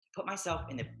put myself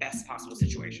in the best possible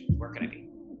situation. Where could I be?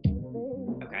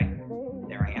 Okay,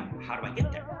 there I am. How do I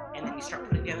get there? And then you start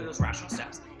putting together those rational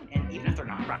steps. And even if they're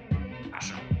not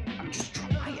rational, I'm just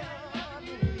try it.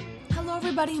 Hello,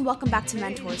 everybody, and welcome back to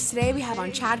Mentors. Today we have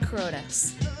on Chad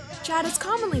Karotas. Chad is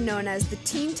commonly known as the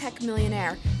Teen Tech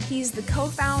Millionaire. He's the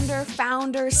co-founder,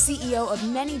 founder, CEO of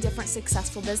many different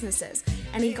successful businesses,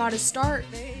 and he got his start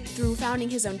through founding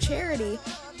his own charity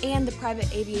and the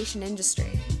private aviation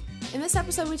industry. In this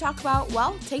episode, we talk about,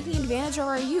 taking advantage of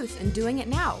our youth and doing it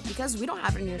now because we don't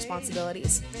have any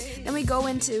responsibilities. Then we go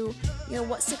into,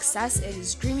 what success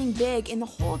is, dreaming big, and the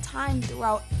whole time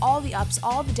throughout all the ups,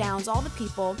 all the downs, all the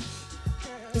people,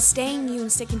 is staying you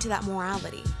and sticking to that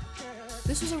morality.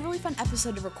 This was a really fun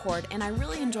episode to record, and I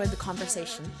really enjoyed the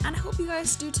conversation, and I hope you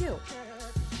guys do too.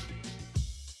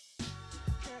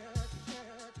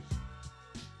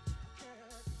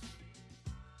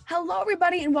 Hello,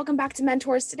 everybody, and welcome back to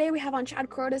Mentors. Today we have on Chad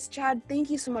Karotas. Chad, thank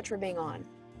you so much for being on.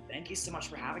 Thank you so much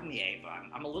for having me, Ava.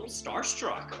 I'm a little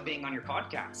starstruck of being on your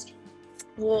podcast.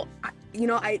 Well,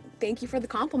 I thank you for the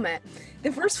compliment.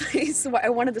 The first place I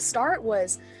wanted to start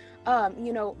was,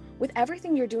 with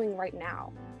everything you're doing right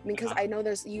now. Because I know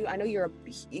you're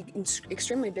an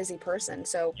extremely busy person.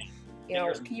 So,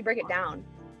 can you break it down?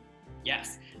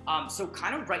 Yes. So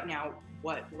kind of right now,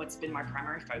 what's been my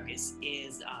primary focus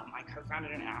is I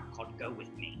co-founded an app called Go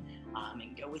With Me.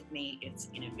 And Go With Me, it's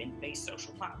an event-based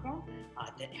social platform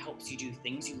that helps you do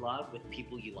things you love with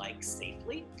people you like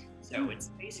safely. So it's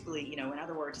basically, in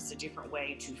other words, it's a different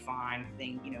way to find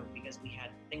things, because we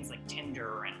had things like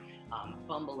Tinder and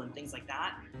Bumble and things like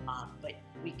that. But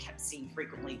we kept seeing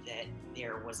frequently that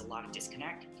there was a lot of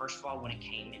disconnect. First of all, when it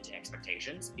came into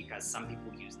expectations, because some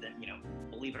people use them,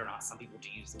 believe it or not, some people do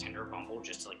use Tinder or Bumble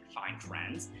just to find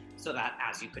friends. So that,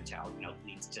 as you could tell,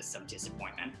 leads to some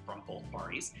disappointment from both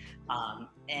parties.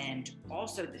 And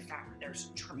also the fact that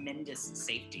there's tremendous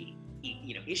safety,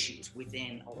 issues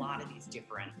within a lot of these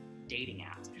different dating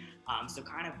apps. So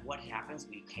kind of what happens,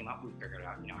 we figured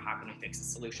out, how can we fix the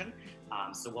solution?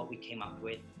 So what we came up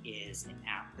with is an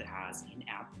app that has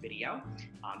in-app video.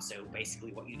 So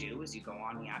basically what you do is you go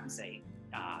on the app and say,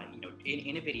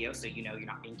 in a video, so you're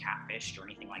not being catfished or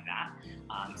anything like that.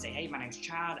 Say, hey, my name's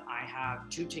Chad. I have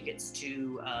 2 tickets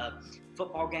to a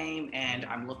football game, and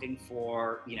I'm looking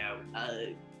for,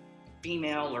 a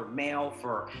female or male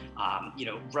for,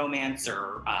 romance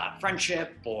or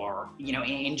friendship, or,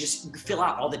 and just fill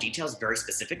out all the details very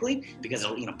specifically, because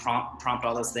it'll, prompt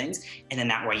all those things. And then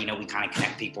that way, we kind of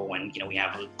connect people when, we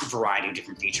have a variety of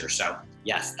different features. So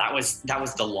yes, that was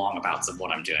the long abouts of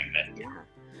what I'm doing. Yeah.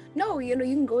 No, you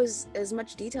can go as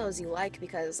much detail as you like,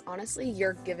 because honestly,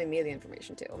 you're giving me the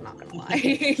information too. I'm not gonna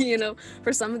lie,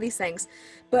 for some of these things.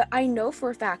 But I know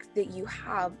for a fact that you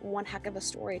have one heck of a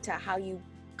story to how you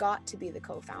got to be the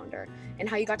co-founder and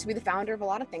how you got to be the founder of a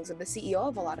lot of things, or the CEO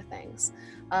of a lot of things.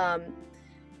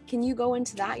 Can you go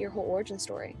into that, your whole origin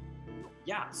story?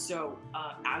 Yeah, so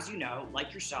as you know,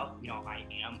 like yourself, I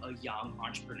am a young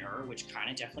entrepreneur, which kind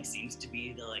of definitely seems to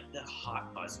be the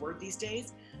hot buzzword these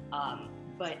days.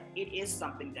 But it is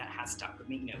something that has stuck with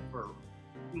me, for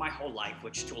my whole life,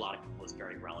 which to a lot of people is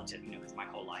very relative, because my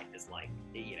whole life is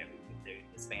the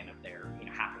span of their,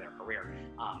 half of their career.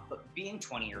 But being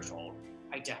 20 years old,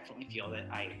 I definitely feel that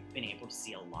I've been able to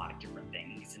see a lot of different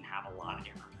things and have a lot of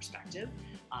different perspective,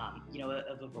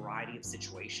 of a variety of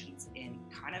situations, and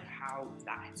kind of how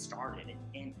that had started.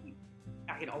 And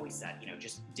I had always said,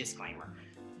 just disclaimer,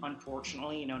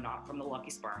 unfortunately, not from the Lucky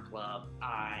Spark Club.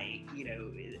 I,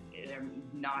 am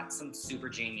not some super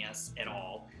genius at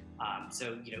all.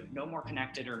 So, no more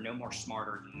connected or no more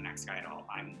smarter than the next guy at all.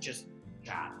 I'm just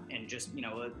that, and just,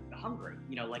 hungry,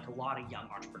 like a lot of young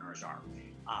entrepreneurs are.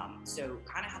 So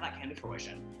kind of how that came to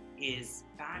fruition is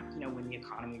back, when the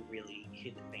economy really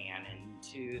hit the fan in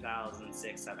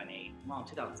 2006, 7, 8, well,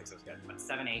 2006 was good, but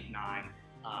 7, 8, 9,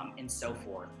 and so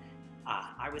forth.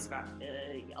 I was about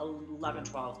 11,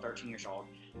 12, 13 years old,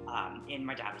 and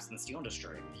my dad was in the steel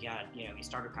industry. He had, he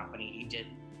started a company, he did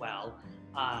well,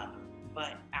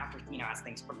 but after, as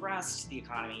things progressed, the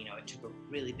economy, it took a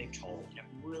really big toll,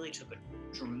 really took a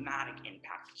dramatic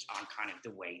impact on kind of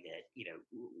the way that,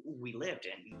 we lived.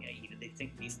 And, they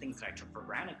think these things that I took for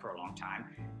granted for a long time,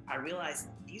 I realized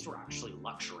these were actually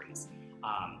luxuries.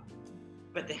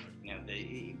 But then,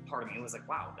 the part of me was like,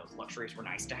 wow, those luxuries were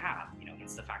nice to have.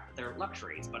 It's the fact that they're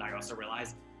luxuries, but I also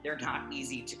realized they're not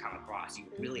easy to come across. You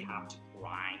really have to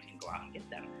grind and go out and get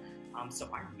them. So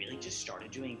I really just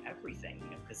started doing everything,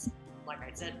 because like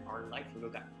I said, our life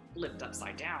got flipped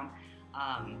upside down.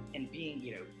 And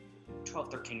being,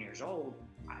 12, 13 years old,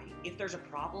 if there's a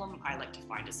problem, I like to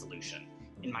find a solution.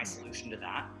 And my solution to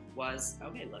that was,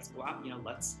 okay, let's go out,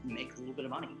 let's make a little bit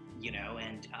of money,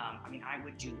 and I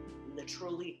would do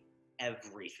literally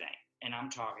everything. And I'm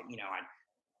talking, I'd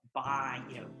buy,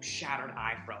 shattered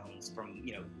iPhones from,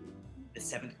 the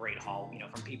seventh grade hall,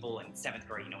 from people in seventh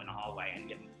grade, in the hallway, and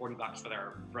give them $40 for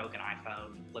their broken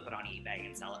iPhone, flip it on eBay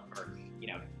and sell it for,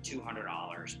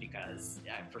 $200 because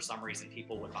for some reason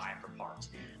people would buy it for parts.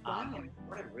 And I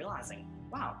started realizing,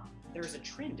 wow, there's a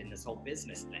trend in this whole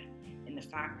business thing, in the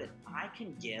fact that I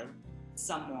can give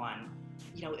someone,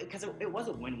 because it was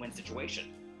a win-win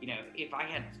situation. If I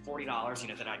had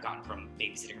 $40, that I'd gotten from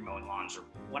babysitting or mowing lawns or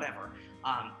whatever,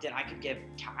 that I could give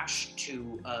cash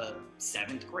to a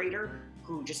seventh grader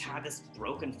who just had this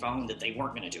broken phone that they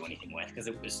weren't going to do anything with because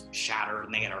it was shattered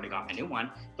and they had already gotten a new one.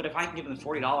 But if I can give them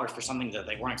 $40 for something that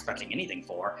they weren't expecting anything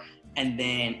for, and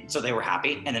then, so they were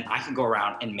happy, and then I can go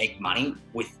around and make money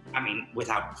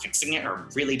without fixing it or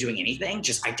really doing anything,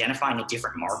 just identifying a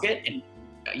different market and,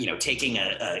 taking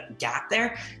a gap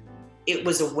there. It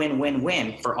was a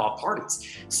win-win-win for all parties.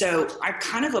 So I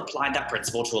kind of applied that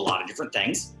principle to a lot of different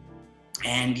things.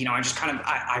 And,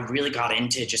 I really got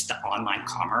into just the online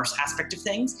commerce aspect of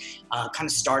things, kind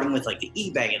of starting with like the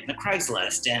eBay and the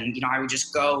Craigslist. And, I would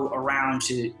just go around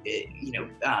to,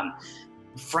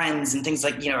 friends and things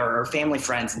like, or family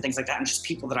friends and things like that. And just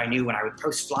people that I knew, and I would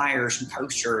post flyers and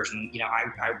posters and,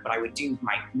 but I would do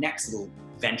my next little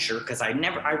venture, because I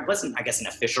wasn't, I guess, an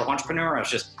official entrepreneur. I was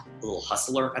just a little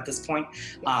hustler at this point.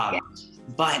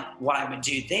 But what I would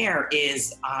do there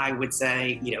is I would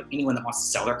say, anyone that wants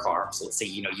to sell their car. So let's say,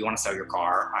 you want to sell your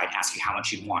car. I'd ask you how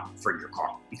much you'd want for your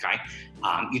car. Okay.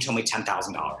 You told me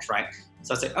 $10,000, right?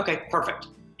 So I'd say, okay, perfect.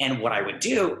 And what I would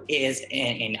do is,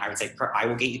 and I would say, I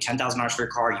will get you $10,000 for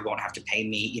your car. You won't have to pay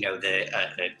me,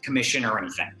 the commission or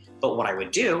anything. But what I would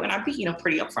do, and I'd be,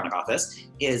 pretty upfront about this,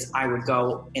 is I would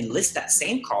go and list that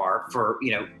same car for,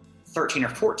 $13,000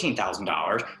 or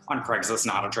 $14,000 on Craigslist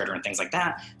and AutoTrader and things like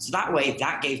that. So that way,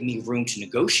 that gave me room to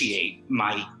negotiate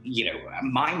my,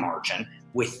 my margin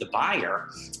with the buyer,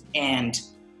 and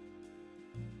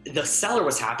the seller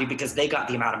was happy because they got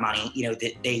the amount of money,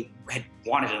 that they had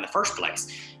wanted in the first place.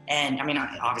 And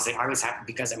obviously I was happy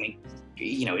because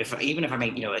even if I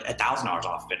make, $1,000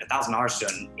 off of it, $1,000 to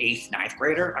an 8th, 9th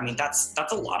grader, that's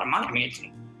a lot of money.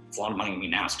 It's a lot of money to me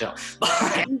now still.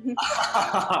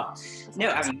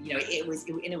 No,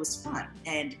 it was fun.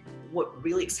 And what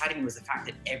really excited me was the fact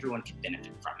that everyone could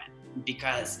benefit from it.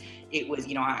 Because it was,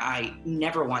 I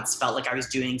never once felt like I was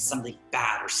doing something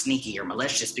bad or sneaky or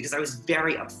malicious, because I was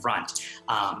very upfront,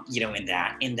 in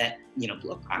that,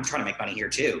 look, I'm trying to make money here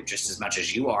too, just as much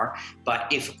as you are.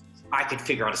 But if I could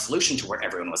figure out a solution to where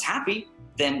everyone was happy,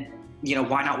 then,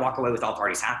 why not walk away with all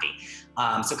parties happy?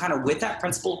 So kind of with that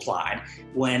principle applied,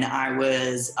 when I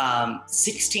was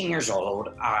 16 years old,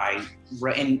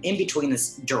 in between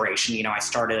this duration, I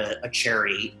started a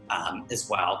charity as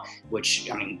well, which,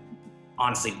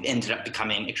 honestly ended up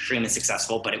becoming extremely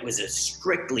successful, but it was a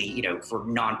strictly, for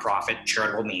nonprofit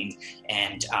charitable means.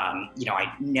 And,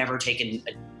 I'd never taken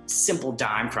a simple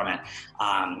dime from it.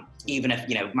 Even if,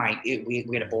 we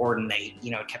had a board and they,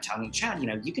 kept telling me, Chad,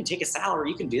 you can take a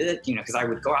salary, you can do that, because I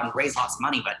would go out and raise lots of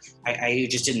money, but I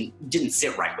just didn't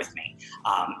sit right with me.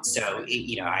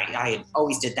 I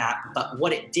always did that. But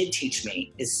what it did teach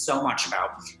me is so much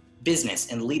about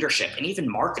business and leadership and even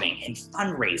marketing and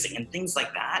fundraising and things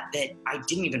like that I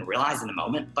didn't even realize in the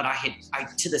moment, but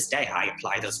to this day, I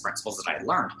apply those principles that I had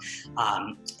learned.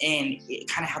 And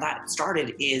kind of how that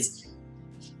started is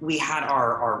we had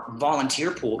our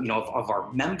volunteer pool, of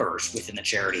our members within the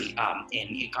charity, and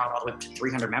it got all the way up to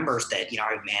 300 members that,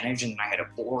 I would manage, and I had a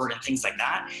board and things like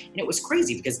that. And it was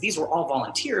crazy because these were all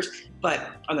volunteers,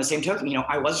 but on the same token,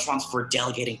 I was responsible for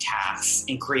delegating tasks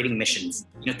and creating missions.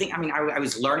 I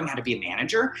was learning how to be a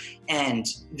manager, and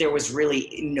there was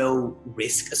really no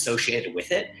risk associated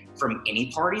with it from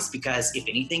any parties, because if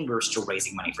anything, we were still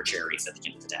raising money for charities at the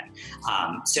end of the day.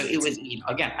 So it was,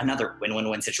 again, another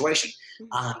win-win-win situation.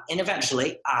 And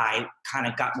eventually I kind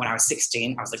of got, when I was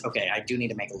 16, I was like, okay, I do need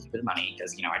to make a little bit of money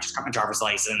because, I just got my driver's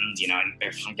license, and pay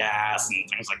for some gas and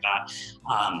things like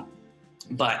that.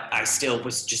 But I still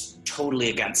was just totally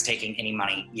against taking any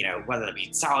money, whether it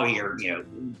be salary or,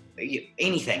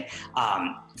 anything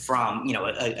from,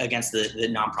 against the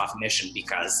nonprofit mission,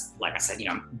 because like I said,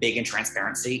 I'm big in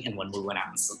transparency. And when we went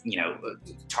out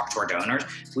and, talked to our donors,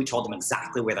 we told them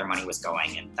exactly where their money was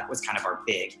going. And that was kind of our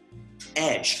big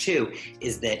edge too,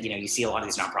 is that, you see a lot of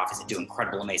these nonprofits that do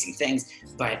incredible, amazing things,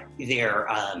 but their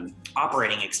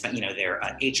operating expense, their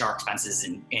HR expenses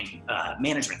and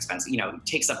management expense,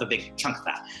 takes up a big chunk of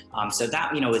that. So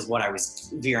that, is what I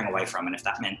was veering away from. And if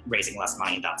that meant raising less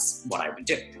money, that's what I would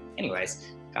do. Anyways,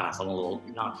 got off on a little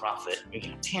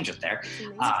nonprofit tangent there.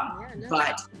 No.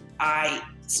 But I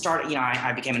started,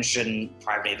 I became interested in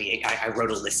private aviation. I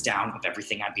wrote a list down of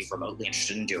everything I'd be remotely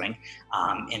interested in doing.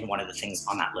 And one of the things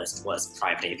on that list was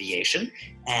private aviation.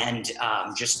 And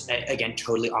just, again,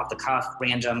 totally off the cuff,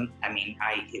 random. I mean,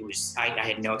 I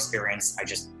had no experience.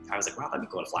 I was like, wow, that'd be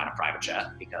cool to fly in a private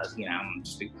jet because,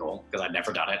 just be cool because I'd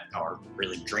never done it or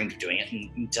really dreamed of doing it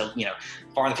until,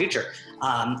 far in the future.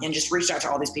 And just reached out to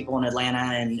all these people in Atlanta.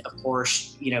 And of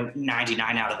course,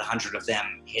 99 out of the 100 of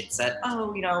them had said,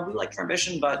 oh, we like your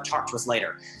ambition, but talk to us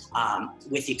later,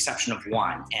 with the exception of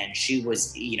one. And she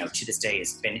was, to this day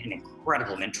has been an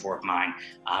incredible mentor of mine.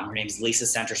 Her name is Lisa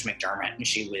Centris McDermott, and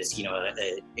she was,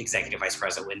 the executive vice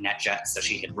president with NetJets. So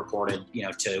she had reported,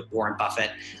 to Warren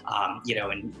Buffett,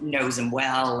 and knows him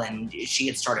well. And she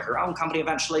had started her own company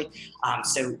eventually.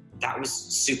 So that was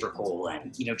super cool.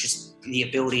 And, just the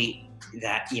ability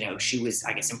that, she was,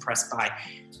 I guess, impressed by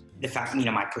the fact,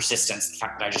 my persistence, the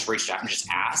fact that I just reached out and just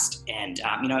asked. And,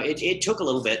 it took a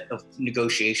little bit of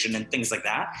negotiation and things like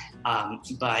that.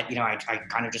 But, I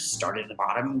kind of just started at the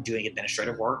bottom doing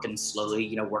administrative work and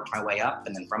slowly, worked my way up.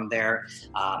 And then from there,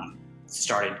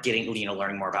 started getting,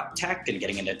 learning more about tech and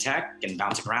getting into tech and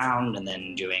bouncing around and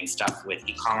then doing stuff with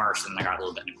e-commerce. And I got a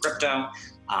little bit into crypto.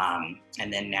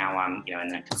 And then now I'm,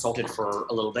 and I consulted for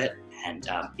a little bit and,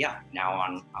 now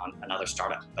on another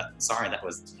startup. But sorry, that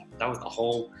was the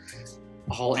whole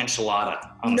enchilada.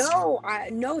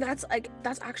 No,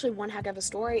 that's actually one heck of a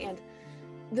story. And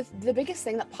the biggest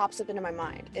thing that pops up into my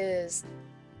mind is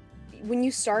when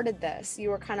you started this,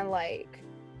 you were kind of like,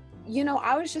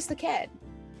 I was just a kid.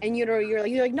 And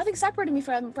you're like nothing separated me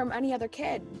from any other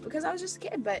kid because I was just a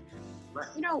kid. But right.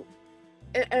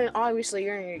 And obviously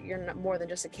you're not more than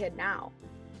just a kid now.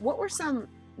 What were some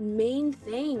main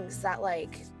things that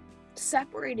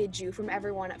separated you from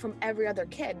every other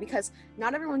kid? Because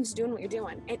not everyone's doing what you're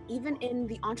doing, and even in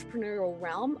the entrepreneurial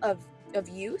realm of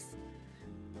youth,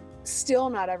 still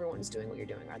not everyone's doing what you're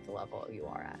doing at the level you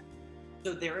are at.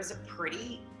 So there is a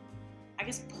pretty, I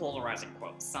guess, polarizing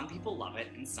quote. Some people love it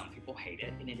and some people hate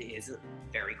it, and it is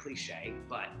very cliche,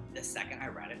 but the second I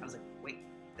read it, I was like, wait,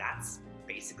 that's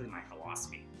basically my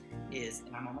philosophy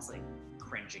and I'm almost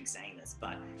cringing saying this,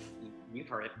 but you've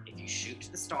heard it, if you shoot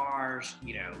to the stars, and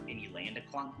you land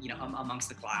amongst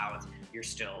the clouds, you're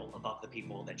still above the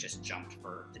people that just jumped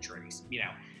for the trees,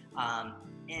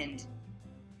 and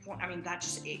that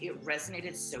just, it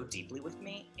resonated so deeply with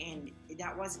me. And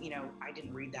that was, I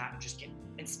didn't read that and just get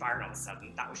inspired all of a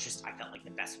sudden. That was just, I felt like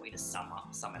the best way to sum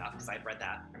it up, because I'd read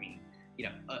that,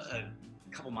 a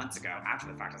couple months ago after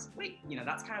the fact. I was like, wait,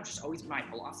 that's kind of just always my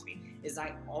philosophy, is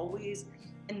I always,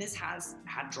 and this has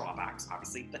had drawbacks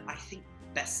obviously, but I think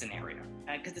best scenario,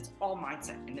 because it's all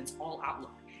mindset and it's all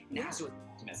outlook, and it has to do with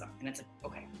optimism. And it's like,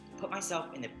 okay, put myself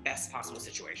in the best possible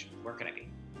situation. Where could I be?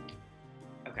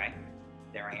 Okay,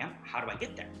 there I am. How do I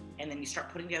get there? And then you start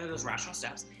putting together those rational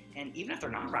steps. And even if they're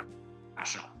not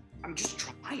rational, I'm just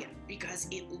trying, because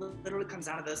it literally comes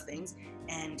out of those things.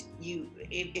 And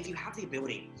if you have the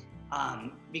ability,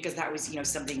 because that was,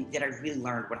 something that I really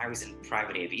learned when I was in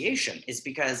private aviation, is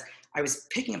because I was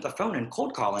picking up the phone and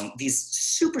cold calling these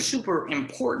super, super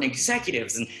important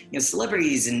executives and,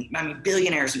 celebrities and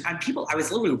billionaires and people. I was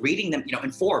literally reading them,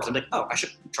 in Forbes. I'm like, oh, I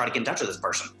should try to get in touch with this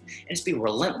person and just be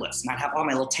relentless. And I'd have all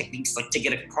my little techniques to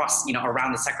get across,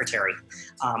 around the secretary,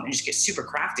 and just get super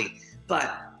crafty.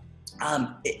 But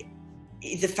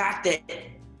the fact that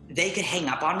they could hang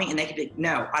up on me and they could be,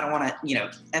 no, I don't want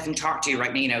to, effing talk to you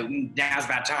right now. Now's a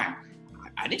bad time.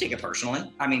 I didn't take it personally.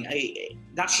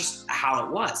 That's just how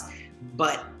it was.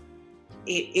 But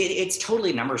it's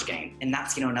totally a numbers game. And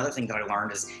that's, another thing that I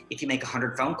learned is if you make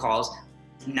 100 phone calls,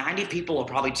 90 people will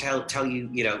probably tell you,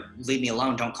 leave me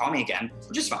alone, don't call me again,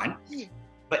 which is fine.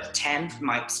 But 10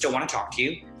 might still want to talk to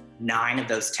you. 9 of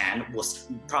those 10 will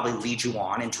probably lead you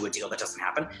on into a deal that doesn't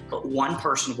happen, but one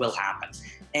person will happen.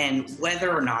 And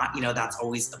whether or not, that's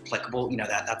always applicable,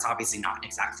 that's obviously not an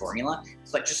exact formula,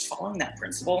 but just following that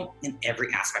principle in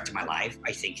every aspect of my life,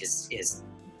 I think is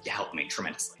helped me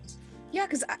tremendously. Yeah,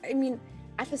 because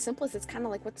at the simplest, it's kind of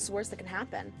like, what's the worst that can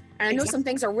happen? And I know some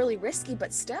things are really risky,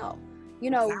 but still,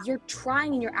 exactly. You're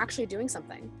trying and you're actually doing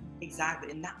something.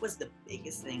 Exactly, and that was the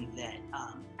biggest thing that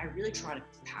I really try to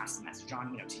pass the message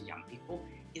on, to young people,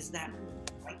 is that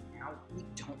right now we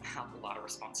don't have a lot of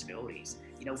responsibilities.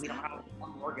 We don't have a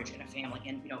mortgage and a family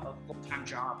and a full-time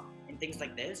job and things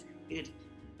like this. If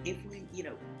we,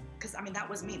 because that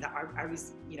was me. That I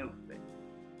was,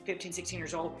 15, 16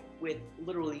 years old with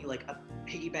literally like a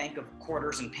piggy bank of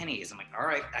quarters and pennies. I'm like, all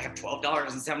right, I have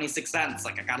 $12.76.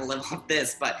 Like, I gotta live off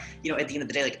this. But, you know, at the end of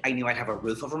the day, like, I knew I'd have a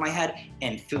roof over my head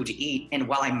and food to eat. And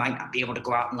while I might not be able to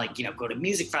go out and, like, you know, go to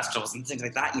music festivals and things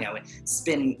like that, you know, and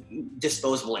spend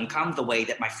disposable income the way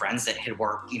that my friends that had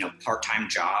worked, you know, part-time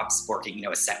jobs working, you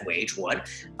know, a set wage would,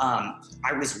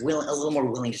 I was a little more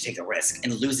willing to take the risk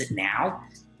and lose it now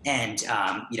and,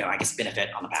 you know, I guess benefit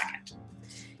on the back end.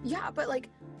 Yeah, but like,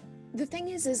 the thing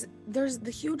is there's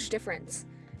the huge difference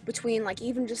between like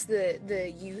even just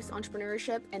the youth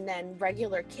entrepreneurship and then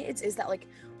regular kids is that like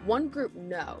one group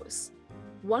knows,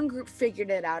 one group figured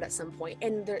it out at some point,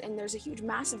 and there's a huge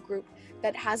massive group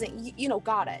that hasn't, you know,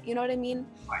 got it. You know what I mean?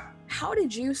 Right. How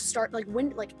did you start?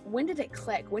 When did it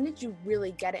click? When did you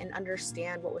really get it and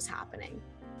understand what was happening?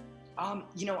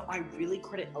 You know, I really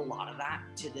credit a lot of that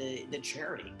to the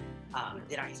charity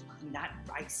that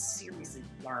I seriously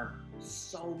learned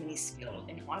so many skills.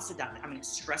 And honestly, it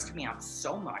stressed me out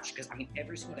so much because, I mean,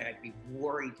 every single day I'd be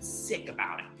worried sick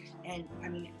about it. And I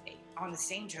mean, on the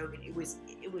same token, it was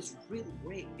really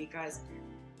great because,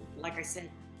 like I said,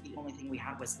 the only thing we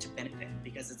had was to benefit,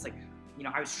 because it's like, you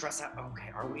know, I was stressed out. Okay,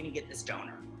 are we going to get this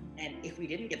donor? And if we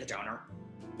didn't get the donor,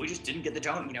 we just didn't get the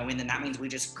donor, you know, and then that means we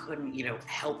just couldn't, you know,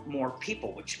 help more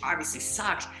people, which obviously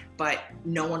sucked, but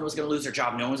no one was going to lose their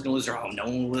job. No one was going to lose their home. No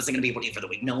one wasn't going to be able to eat for the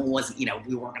week. No one wasn't, you know,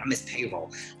 we weren't going to miss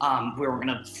payroll. We weren't going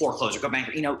to foreclose or go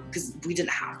bankrupt, you know, because we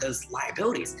didn't have those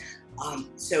liabilities.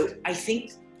 So I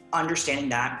think understanding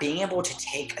that, being able to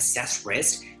take assessed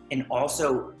risk and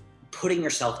also putting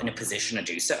yourself in a position to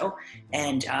do so.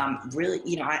 And really,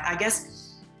 you know, I guess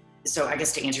to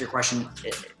answer your question,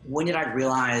 when did I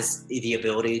realize the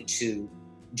ability to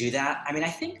do that? I mean, I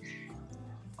think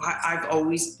I've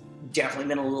always definitely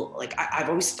been a little, like, I've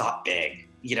always thought big,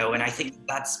 you know, and I think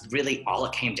that's really all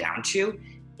it came down to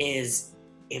is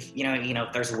if, you know,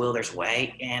 if there's a will, there's a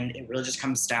way. And it really just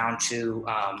comes down to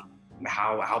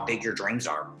how big your dreams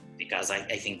are, because I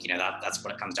think, you know, that's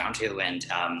what it comes down to. And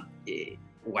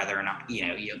whether or not, you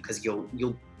know, because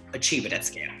you'll achieve it at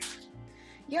scale.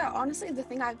 Yeah, honestly, the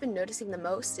thing I've been noticing the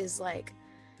most is like,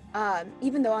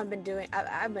 even though I've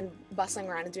been bustling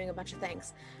around and doing a bunch of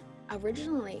things,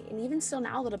 originally, and even still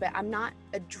now a little bit, I'm not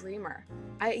a dreamer.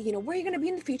 Where are you going to be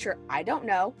in the future? I don't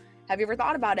know. Have you ever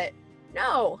thought about it?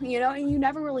 No, you know, and you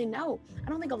never really know. I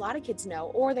don't think a lot of kids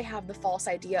know, or they have the false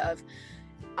idea of,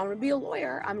 I'm going to be a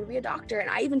lawyer, I'm going to be a doctor. And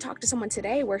I even talked to someone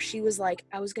today where she was like,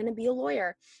 I was going to be a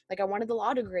lawyer. Like, I wanted the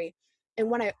law degree. And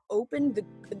when I opened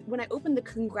the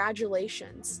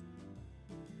congratulations,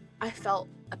 I felt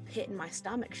a pit in my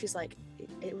stomach. She's like,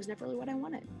 it was never really what I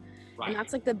wanted. Right. And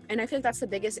that's like and I feel like that's the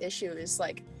biggest issue is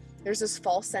like, there's this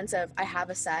false sense of I have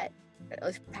a set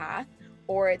path,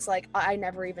 or it's like, I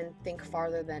never even think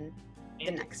farther than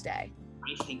the next day.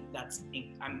 I think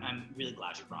I'm really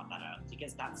glad you brought that up,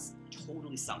 because that's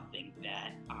totally something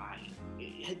that I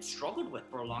had struggled with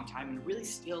for a long time and really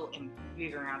still am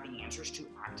figuring out the answers to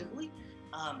actively.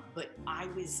 But I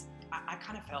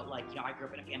kind of felt like, you know, I grew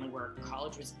up in a family where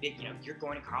college was big. You know, you're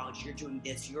going to college, you're doing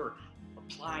this, you're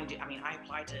applying to, I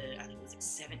applied to, I think it was like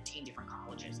 17 different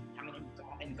colleges. I mean,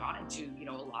 and got into, you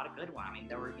know, a lot of good ones. I mean,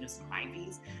 there were, you know, some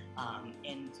Ivies,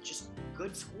 and just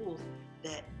good schools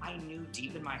that I knew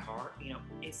deep in my heart, you know,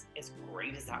 as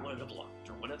great as that would have looked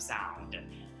or would have sounded,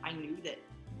 I knew that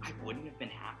I wouldn't have been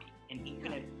happy. And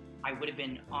even if I would have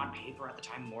been on paper at the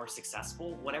time more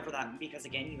successful, whatever that, because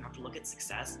again, you have to look at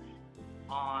success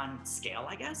on scale,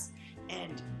 I guess.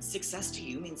 And success to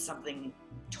you means something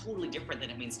totally different than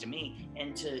it means to me.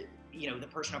 And to, you know, the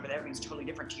person over there means totally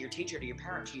different to your teacher, to your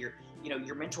parent, to your, you know,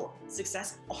 your mentor.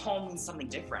 Success all means something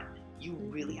different. You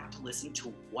really have to listen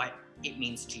to what it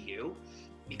means to you,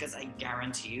 because I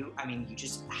guarantee you, I mean, you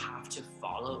just have to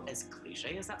follow, as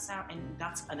cliche as that sounds. And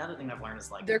that's another thing I've learned is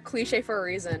like, they're cliche for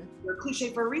a reison.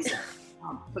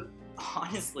 But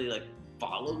honestly, like,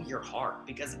 follow your heart,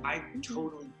 because I've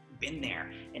totally been there.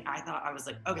 And I thought, I was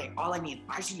like, okay, I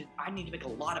need to make a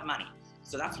lot of money.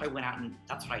 So that's what I went out and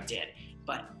that's what I did.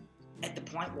 But at the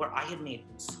point where I had made,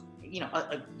 you know,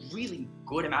 a really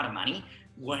good amount of money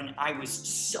when I was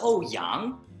so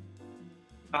young,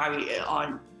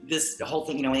 on this whole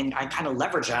thing, you know, and I kind of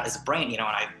leveraged that as a brain, you know,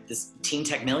 and this teen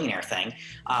tech millionaire thing.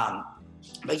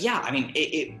 But yeah, I mean,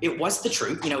 it was the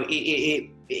truth, you know,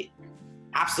 it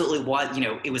absolutely was, you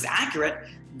know, it was accurate.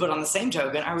 But on the same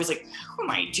token, I was like, who am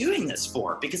I doing this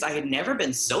for? Because I had never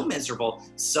been so miserable,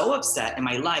 so upset in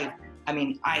my life. I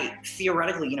mean, I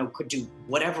theoretically, you know, could do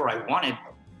whatever I wanted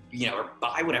or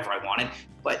buy whatever I wanted.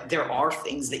 But there are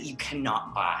things that you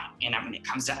cannot buy. And I mean, it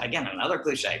comes to, again, another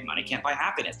cliche, money can't buy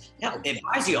happiness. Hell, it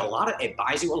buys you a lot.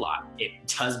 It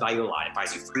does buy you a lot. It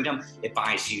buys you freedom. It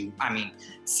buys you,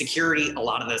 security, a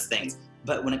lot of those things.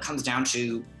 But when it comes down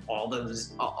to all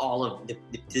of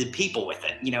the people with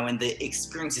it, and the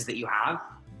experiences that you have,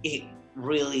 it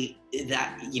really,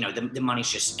 the money's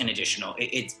just an additional,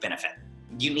 it's benefit.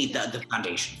 You need the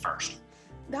foundation first.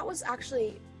 That was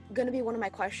actually going to be one of my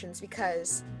questions,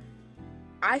 because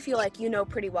I feel like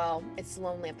pretty well it's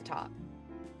lonely at the top.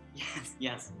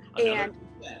 Yes. And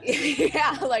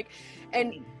yeah,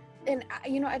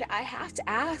 I have to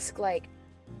ask,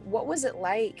 what was it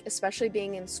like, especially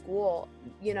being in school,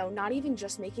 not even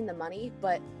just making the money,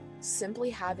 but simply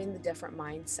having the different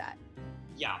mindset?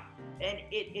 Yeah, and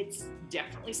it's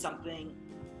definitely something,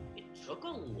 it took a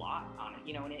lot on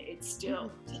it, and it's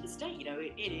still, to this day,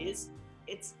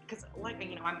 it's because,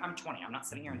 I'm 20, I'm not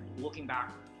sitting here and looking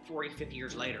back 40, 50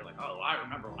 years later, I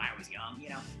remember when I was young,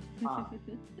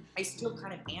 I still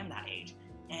kind of am that age.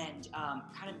 And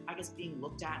kind of, I guess, being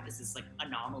looked at as this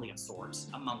anomaly of sorts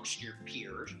amongst your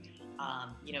peers,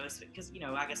 it's because,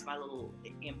 I guess my little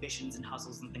ambitions and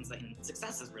hustles and things and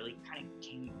successes really kind of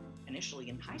came initially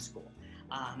in high school.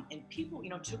 And people,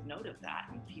 took note of that,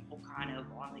 and people kind of,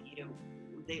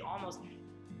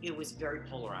 it was very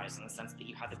polarized in the sense that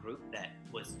you had the group that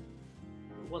was,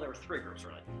 there were three groups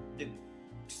really. The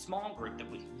small group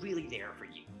that was really there for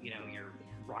you, your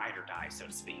ride or die, so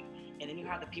to speak. And then you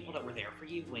had the people that were there for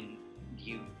you when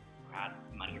you had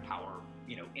money or power,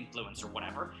 influence or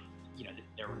whatever.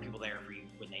 There were people there for you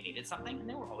when they needed something, and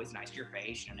they were always nice to your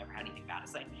face, never had anything bad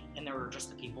to say. And there were just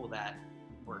the people that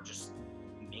were just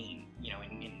mean,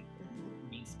 and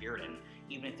mean-spirited. And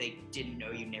even if they didn't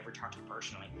know you, never talked to you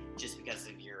personally, just because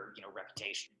of your,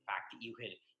 reputation, the fact that you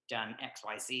had done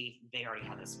XYZ, they already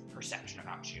had this perception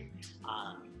about you.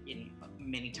 In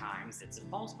many times it's a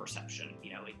false perception,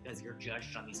 because you're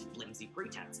judged on these flimsy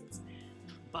pretenses.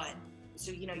 But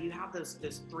so, you have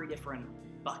those three different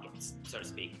buckets, so to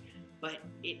speak. But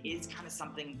it is kind of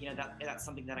something, that's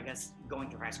something that I guess going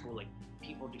through high school,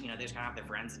 people, they just kind of have their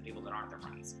friends and people that aren't their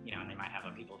friends, and they might have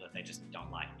people that they just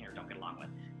don't like or don't get along with.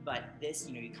 But this,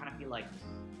 you kind of feel like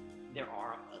there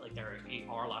are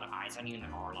a lot of eyes on you, and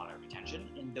there are a lot of attention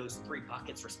in those three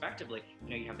buckets respectively.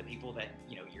 You have the people that,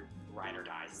 your ride or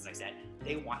dies, as I said,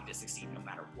 they want you to succeed no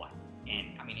matter what.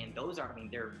 And and those are,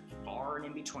 they're far and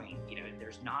in between.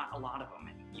 There's not a lot of them.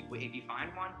 And if you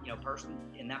find one, person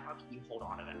in that bucket, you hold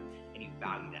on to them and you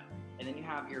value them. And then you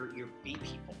have your B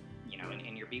people,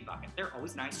 in your B bucket. They're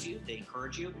always nice to you. They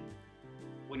encourage you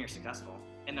when you're successful.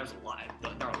 And there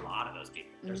are a lot of those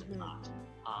people. There's a lot.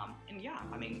 And yeah,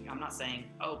 I'm not saying,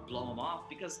 blow them off,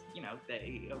 because,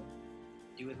 they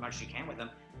do as much as you can with them.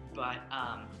 But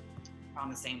on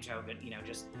the same token,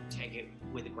 just take it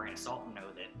with a grain of salt and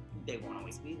know that they won't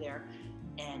always be there.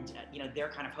 And, they're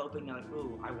kind of hoping,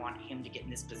 I want him to get in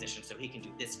this position so he can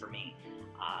do this for me.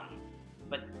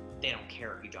 But they don't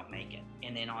care if you don't make it.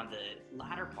 And then on the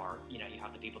latter part, you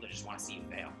have the people that just want to see you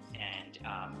fail. And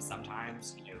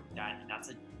sometimes, that's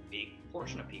a big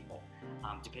portion of people,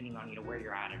 depending on, where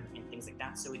you're at and things like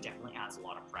that. So it definitely adds a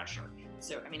lot of pressure.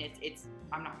 So, it's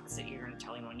I'm not going to sit here and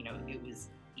tell anyone, it was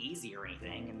easy or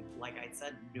anything. And like I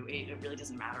said, it really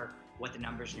doesn't matter what the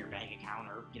numbers in your bank account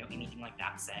or, anything like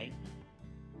that say.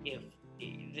 If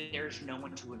there's no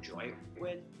one to enjoy it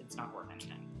with, it's not worth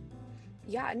anything.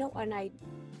 Yeah, no, and I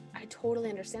totally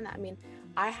understand that.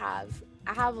 I have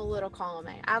a little column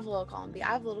A, I have a little column B,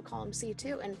 I have a little column C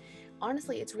too. And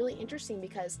honestly, it's really interesting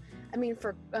because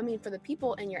for the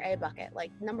people in your A bucket,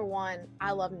 number one,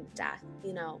 I love them to death.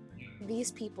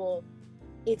 These people,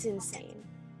 it's insane.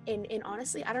 And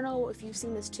honestly, I don't know if you've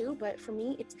seen this too, but for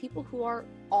me, it's people who are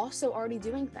also already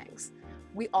doing things.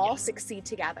 We all succeed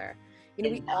together.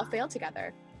 We all fail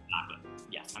together.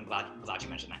 Yes, I'm glad you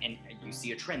mentioned that. And you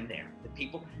see a trend there. The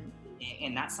people,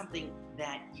 and that's something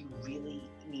that you really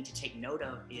need to take note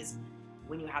of, is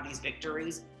when you have these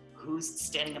victories, who's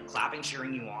standing up, clapping,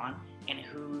 cheering you on, and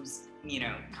who's,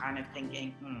 kind of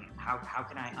thinking, how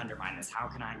can I undermine this? How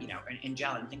can I, and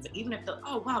gel and things, even if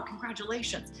oh, wow,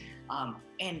 congratulations.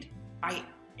 And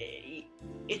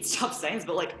it's tough saying,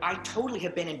 but I totally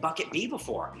have been in bucket B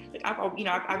before. I've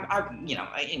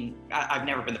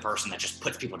never been the person that just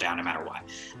puts people down no matter what.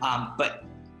 But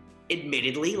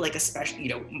admittedly,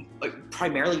 especially,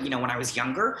 primarily, when I was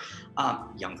younger,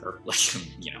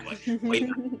 way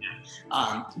back.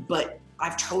 But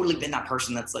I've totally been that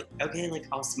person that's okay,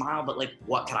 I'll smile, but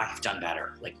what could I have done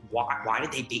better? Why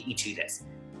did they beat me to this?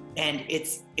 And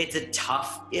it's a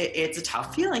tough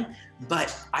feeling,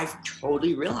 but I've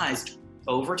totally realized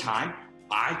over time,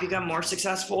 I've become more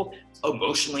successful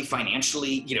emotionally,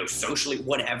 financially, socially,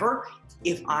 whatever,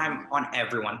 if I'm on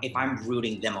everyone, if I'm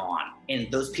rooting them on,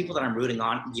 and those people that I'm rooting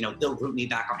on, they'll root me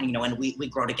back on, and we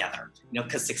grow together,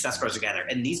 because success grows together.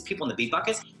 And these people in the big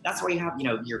buckets, that's where you have,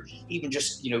 your even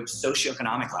just,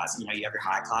 socioeconomic class, you have your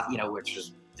high class, which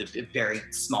is the very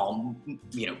small,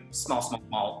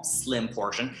 small, slim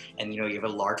portion. And, you have a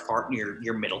large part in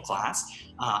your middle class.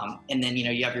 And then,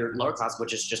 you have your lower class,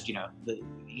 which is just,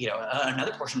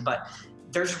 another portion. But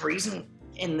there's a reason,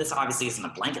 and this obviously isn't a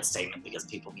blanket statement because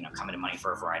people, come into money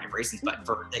for a variety of reasons, but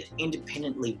for the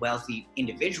independently wealthy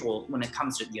individual, when it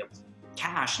comes to,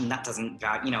 cash, and that doesn't,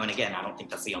 and again, I don't think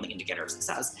that's the only indicator of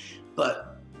success,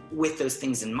 but with those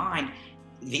things in mind,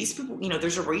 these people,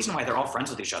 there's a reason why they're all friends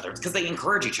with each other. It's because they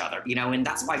encourage each other, and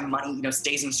that's why money,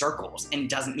 stays in circles and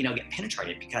doesn't, get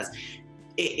penetrated, because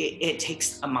it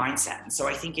takes a mindset. And so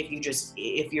I think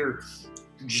if you're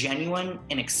genuine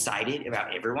and excited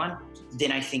about everyone,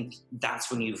 then I think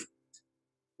that's when you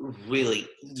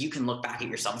can look back at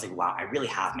yourself and say, wow, I really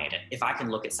have made it. If I can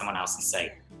look at someone else and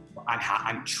say,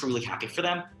 I'm truly happy for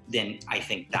them, then I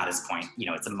think that is point,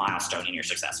 it's a milestone in your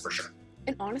success for sure.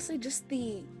 And honestly, just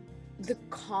the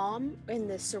calm and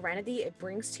the serenity it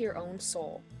brings to your own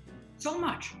soul. So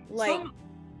much.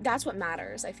 That's what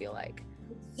matters, I feel like.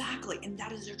 Exactly. And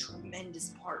that is a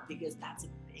tremendous part, because that's a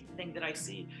big thing that I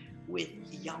see with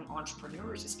young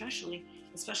entrepreneurs, especially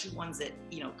ones that,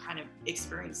 kind of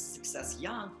experience success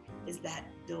young, is that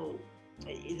they'll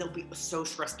be so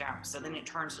stressed out. So then it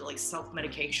turns to like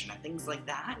self-medication and things like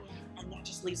that. And that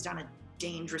just leads down a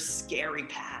dangerous, scary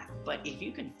path. But if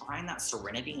you can find that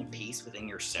serenity and peace within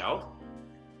yourself,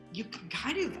 you can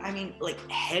kind of,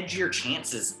 hedge your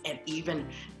chances, and even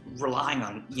relying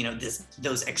on,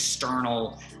 those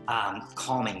external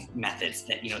calming methods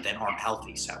that, that aren't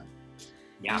healthy. So,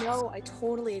 yeah. No, I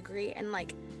totally agree. And I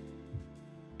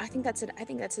think that's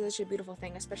such a beautiful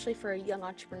thing, especially for young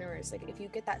entrepreneurs. Like, if you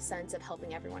get that sense of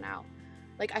helping everyone out,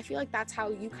 I feel like that's how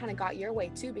you kind of got your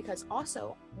way too, because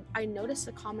also I noticed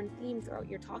a common theme throughout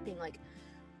your talking,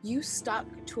 you stuck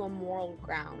to a moral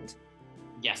ground.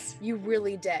 Yes. You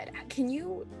really did. Can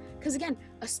you, because again,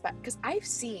 because I've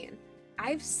seen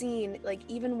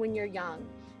even when you're young,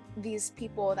 these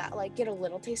people that get a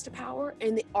little taste of power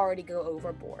and they already go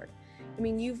overboard. I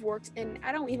mean, you've worked, and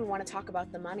I don't even want to talk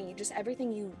about the money, just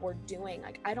everything you were doing.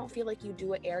 I don't feel like you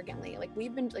do it arrogantly.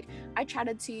 We've been I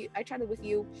chatted with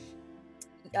you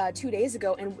 2 days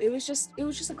ago, and it was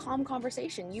just a calm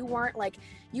conversation. You weren't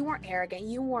arrogant.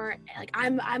 You weren't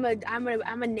I'm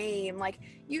a name.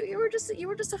 You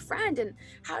were just a friend. And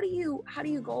how do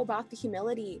you go about the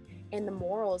humility and the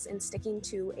morals and sticking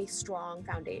to a strong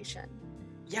foundation?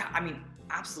 Yeah,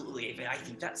 absolutely. I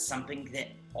think that's something that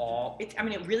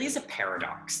it really is a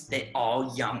paradox that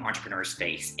all young entrepreneurs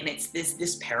face. And it's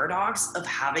this paradox of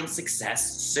having success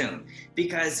soon,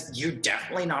 because you're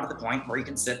definitely not at the point where you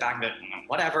can sit back and go,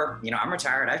 whatever, I'm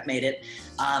retired, I've made it.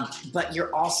 But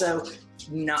you're also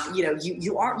not,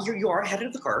 you are ahead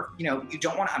of the curve. You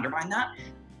don't want to undermine that.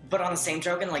 But on the same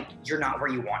token, you're not where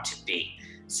you want to be.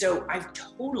 So I've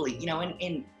totally,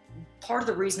 and part of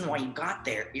the reason why you got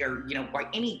there, why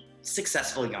any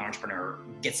successful young entrepreneur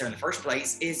gets there in the first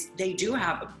place, is they do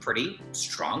have a pretty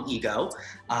strong ego,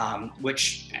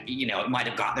 which, it might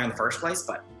have got there in the first place,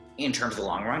 but in terms of the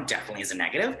long run, definitely is a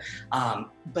negative.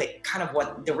 But kind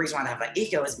of the reason why they have that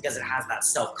ego is because it has that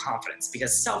self-confidence,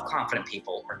 because self-confident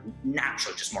people are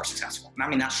naturally just more successful.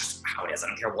 That's just how it is. I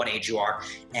don't care what age you are.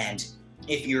 And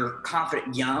if you're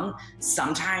confident young,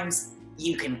 sometimes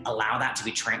you can allow that to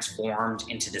be transformed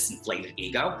into this inflated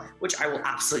ego, which I will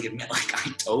absolutely admit,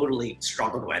 I totally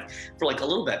struggled with for a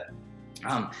little bit.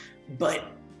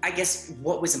 But I guess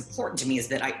what was important to me is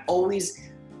that I always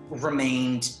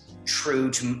remained true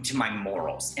to my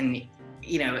morals. And,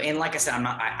 and like I said,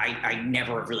 I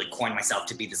never really coined myself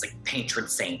to be this patron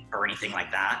saint or anything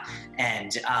like that.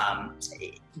 And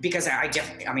because I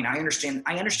definitely, I understand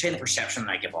the perception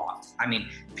that I give off.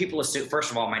 People assume,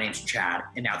 first of all, my name's Chad,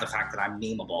 and now the fact that I'm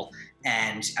memeable.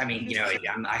 And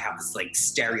I have this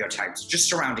stereotypes just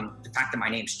surrounding the fact that my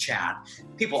name's Chad.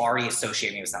 People already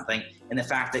associate me with something. And the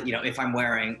fact that, if I'm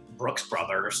wearing Brooks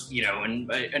Brothers, and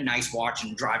a nice watch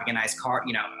and driving a nice car,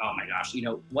 oh my gosh,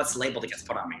 what's the label that gets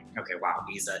put on me? Okay, wow,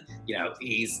 he's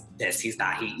he's this, he's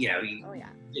that, he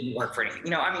didn't work for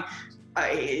anything.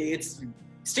 It's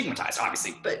stigmatized,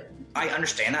 obviously, but I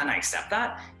understand that and I accept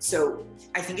that. So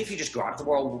I think if you just go out to the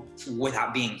world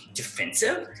without being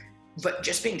defensive, but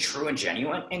just being true and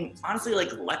genuine, and honestly,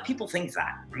 let people think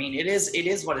that. It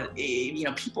is what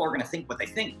people are going to think what they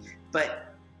think.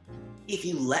 But if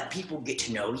you let people get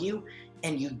to know you,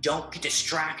 and you don't get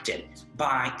distracted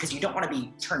by, because you don't want to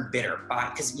be turned bitter by,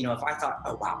 because, you know, if I thought,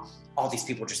 oh, wow, all these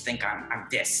people just think I'm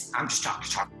this, I'm just talking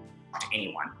to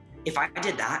anyone. If I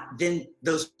did that, then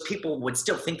those people would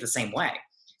still think the same way.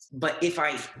 But if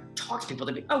I talk to people,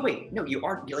 they'd be, oh, wait, no,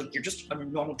 you're just a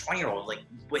normal 20-year-old, like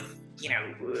with, you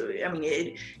know, I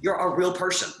mean, you're a real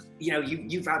person. You know,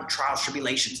 you've had trials,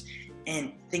 tribulations,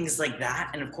 and things like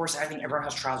that. And of course, I think everyone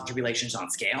has trials and tribulations on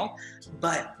scale,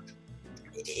 but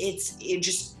it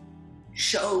just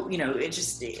show, you know,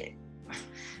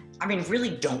 I mean, really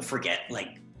don't forget,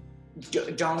 like, don't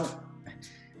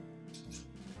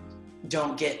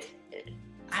get,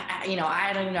 you know,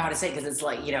 I don't even know how to say it, because it's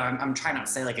like, you know, I'm trying not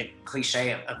to say like a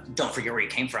cliche of don't forget where you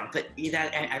came from, but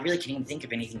that, I really can't even think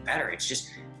of anything better. It's just,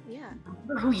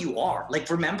 remember who you are. Like,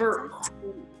 remember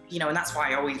who, you know, and that's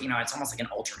why I always, you know, it's almost like an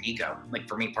alter ego, like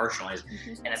for me personally,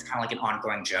 and it's kind of like an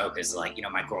ongoing joke is like, you know,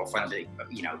 my girlfriend,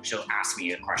 you know, she'll ask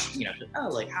me a question, you know, oh,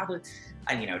 like how did,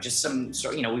 and, you know, just some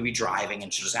sort, you know, we'd be driving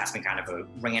and she'll just ask me kind of a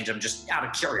random, just out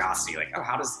of curiosity, like, oh,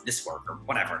 how does this work or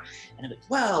whatever? And I'm like,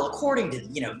 well, according to,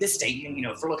 you know, this statement, you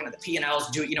know, if we're looking at the P&Ls,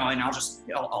 do it, you know, and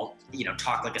I'll, you know,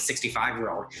 talk like a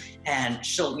 65-year-old, and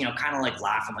she'll, you know, kind of like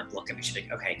laugh and like look at me. She's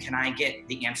like, okay, can I get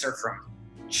the answer from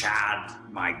Chad,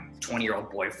 my 20-year-old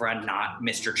boyfriend, not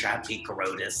Mr. Chad P.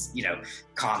 Carotis, you know,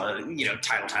 comma, you know,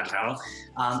 title.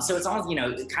 So it's almost, you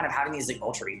know, kind of having these like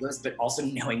alter egos, but also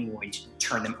knowing when to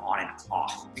turn them on and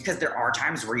off, because there are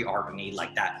times where you are going to need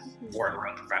like that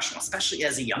boardroom professional, especially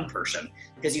as a young person,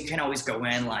 because you can always go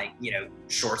in like, you know,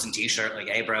 shorts and t-shirt, like,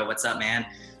 hey bro, what's up, man?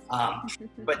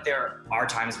 But there are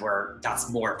times where that's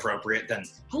more appropriate than,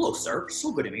 hello, sir,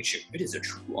 so good to meet you. It is a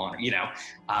true honor, you know?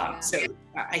 So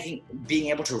I think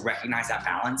being able to recognize that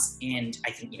balance, and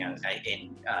I think, you know,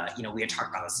 you know, we had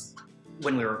talked about this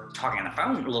when we were talking on the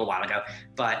phone a little while ago,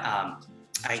 but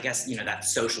I guess, you know, that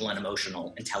social and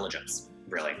emotional intelligence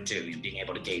really too, being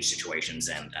able to gauge situations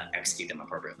and execute them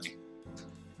appropriately.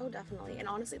 Oh, definitely. And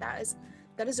honestly, that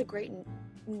is a great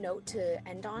note to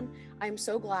end on. I'm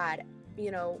so glad, you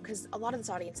know, because a lot of this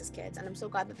audience is kids, and I'm so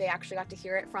glad that they actually got to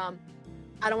hear it from,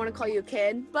 I don't want to call you a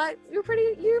kid, but you're a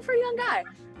pretty young guy.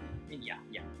 Yeah,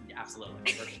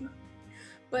 absolutely.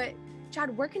 But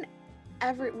Chad, where can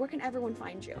everyone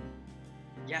find you?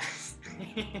 Yes,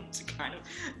 to kind of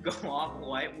go off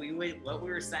what we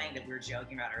were saying that we were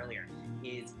joking about earlier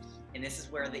is, and this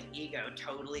is where the ego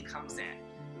totally comes in,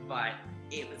 but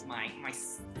it was my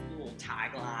school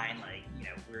tagline, like, you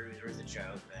know, there was a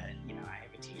joke that, you know, I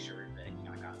have a t-shirt that, you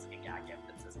know, I got as like a gag gift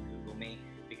that says Google me,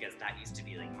 because that used to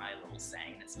be like my little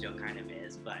saying, that still kind of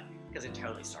is, but because it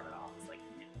totally started off as like,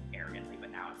 you know, arrogantly,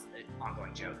 but now it's an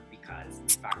ongoing joke because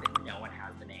the fact that no one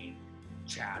has the name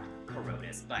Chad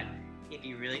Carotis. But if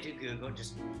you really do Google,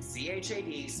 just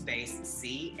CHAD space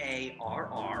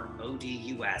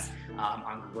CARRODUS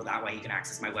on Google. That way you can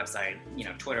access my website, you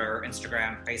know, Twitter,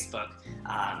 Instagram, Facebook,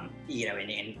 you know,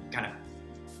 and kind of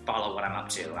follow what I'm up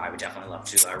to. I would definitely love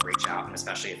to reach out, and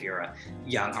especially if you're a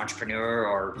young entrepreneur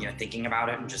or, you know, thinking about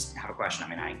it and just have a question. I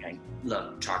mean, I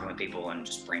love talking with people and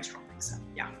just brainstorming. So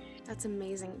yeah. That's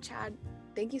amazing, Chad.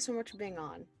 Thank you so much for being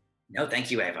on. No, thank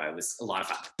you, Ava. It was a lot of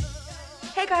fun.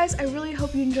 Hey guys, I really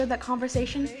hope you enjoyed that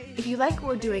conversation. If you like what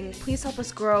we're doing, please help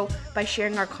us grow by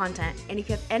sharing our content. And if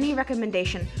you have any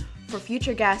recommendation for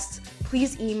future guests,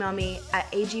 please email me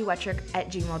at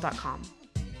agwetrick@gmail.com.